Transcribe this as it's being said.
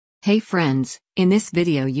Hey friends, in this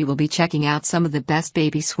video you will be checking out some of the best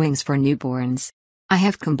baby swings for newborns. I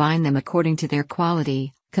have combined them according to their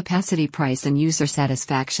quality, capacity, price and user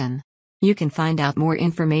satisfaction. You can find out more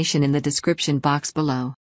information in the description box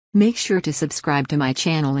below. Make sure to subscribe to my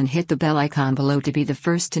channel and hit the bell icon below to be the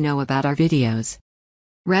first to know about our videos.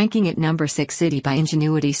 Ranking at number 6, City by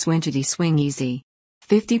Ingenuity Swingity Swing Easy.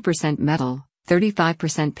 50% metal,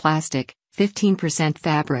 35% plastic, 15%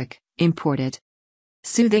 fabric, imported.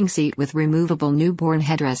 Soothing seat with removable newborn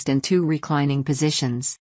headrest and 2 reclining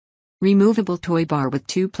positions. Removable toy bar with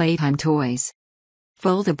 2 playtime toys.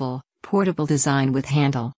 Foldable, portable design with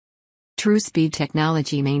handle. True speed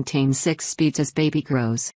technology maintains 6 speeds as baby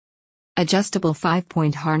grows. Adjustable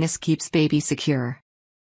 5-point harness keeps baby secure.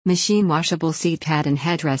 Machine washable seat pad and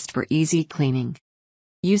headrest for easy cleaning.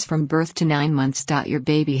 Use from birth to 9 months. Your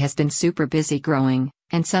baby has been super busy growing,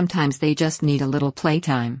 and sometimes they just need a little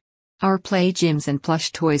playtime. Our play gyms and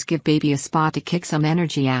plush toys give baby a spot to kick some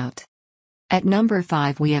energy out. At number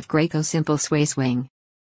 5 we have Graco Simple Sway Swing.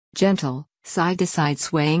 Gentle, side-to-side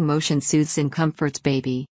swaying motion soothes and comforts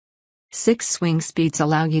baby. 6 swing speeds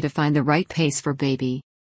allow you to find the right pace for baby.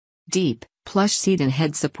 Deep, plush seat and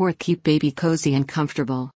head support keep baby cozy and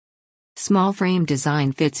comfortable. Small frame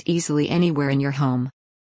design fits easily anywhere in your home.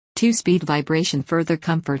 2-speed vibration further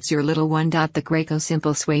comforts your little one. The Graco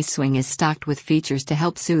Simple Sway Swing is stocked with features to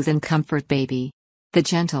help soothe and comfort baby. The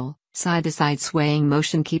gentle, side-to-side swaying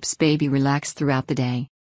motion keeps baby relaxed throughout the day.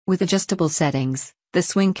 With adjustable settings, the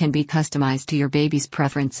swing can be customized to your baby's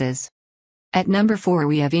preferences. At number 4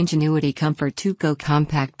 we have Ingenuity Comfort 2-Go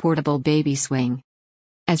Compact Portable Baby Swing.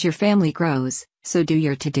 As your family grows, so do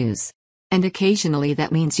your to-dos. And occasionally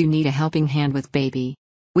that means you need a helping hand with baby.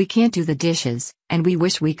 We can't do the dishes, and we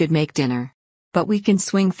wish we could make dinner. But we can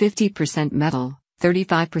swing. 50% metal,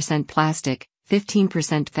 35% plastic,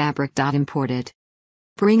 15% fabric. Imported.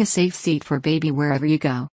 Bring a safe seat for baby wherever you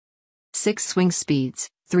go. 6 swing speeds,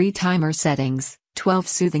 3 timer settings, 12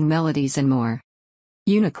 soothing melodies and more.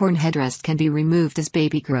 Unicorn headrest can be removed as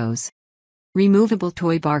baby grows. Removable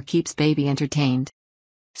toy bar keeps baby entertained.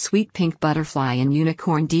 Sweet pink butterfly and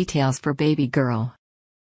unicorn details for baby girl.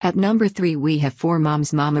 At number 3 we have 4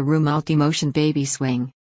 Moms Mama-Roo Multi-Motion Baby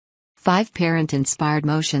Swing. 5 parent-inspired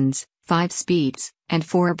motions, 5 speeds, and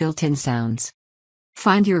 4 built-in sounds.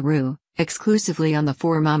 Find Your Roo, exclusively on the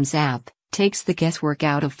 4 Moms app, takes the guesswork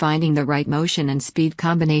out of finding the right motion and speed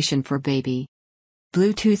combination for baby.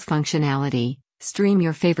 Bluetooth functionality, stream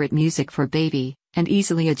your favorite music for baby, and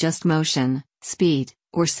easily adjust motion, speed,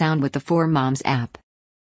 or sound with the 4 Moms app.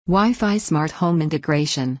 Wi-Fi smart home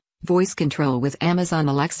integration. Voice control with Amazon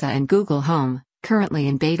Alexa and Google Home, currently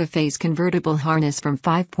in beta phase. Convertible harness from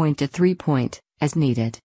 5-point to 3-point, as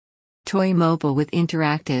needed. Toy mobile with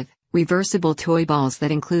interactive, reversible toy balls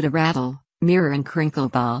that include a rattle, mirror and crinkle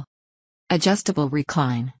ball. Adjustable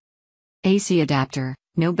recline. AC adapter,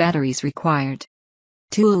 no batteries required.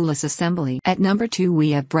 Toolless assembly. At number 2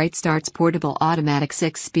 we have Bright Starts Portable Automatic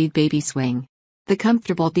 6-Speed Baby Swing. The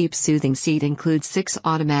comfortable deep soothing seat includes 6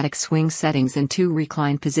 automatic swing settings and 2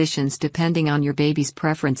 recline positions depending on your baby's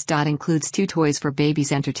preference. Includes 2 toys for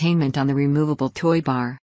baby's entertainment on the removable toy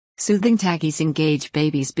bar. Soothing taggies engage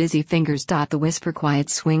baby's busy fingers. The whisper quiet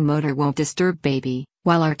swing motor won't disturb baby,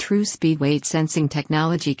 while our true speed weight sensing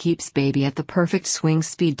technology keeps baby at the perfect swing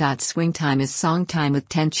speed. Swing time is song time with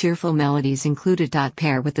 10 cheerful melodies included.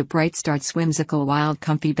 Pair with the Bright Start Swimsicle Wild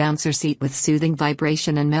Comfy Bouncer Seat with soothing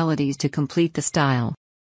vibration and melodies to complete the style.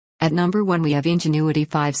 At number 1 we have Ingenuity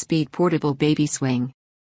 5-Speed Portable Baby Swing.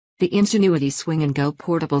 The Ingenuity Swing and Go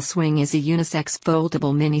Portable Swing is a unisex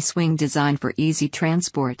foldable mini swing designed for easy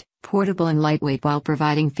transport, portable and lightweight while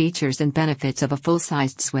providing features and benefits of a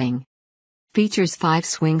full-sized swing. Features 5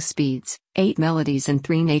 swing speeds, 8 melodies and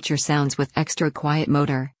 3 nature sounds with extra quiet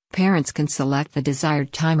motor. Parents can select the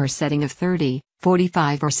desired timer setting of 30,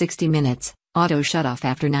 45 or 60 minutes, auto shut-off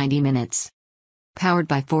after 90 minutes. Powered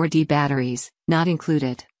by 4D batteries, not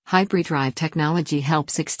included. Hybrid drive technology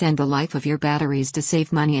helps extend the life of your batteries to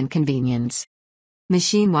save money and convenience.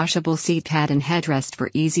 Machine washable seat pad and headrest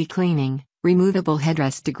for easy cleaning. Removable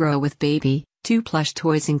headrest to grow with baby. 2 plush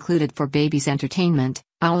toys included for baby's entertainment,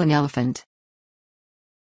 owl and elephant.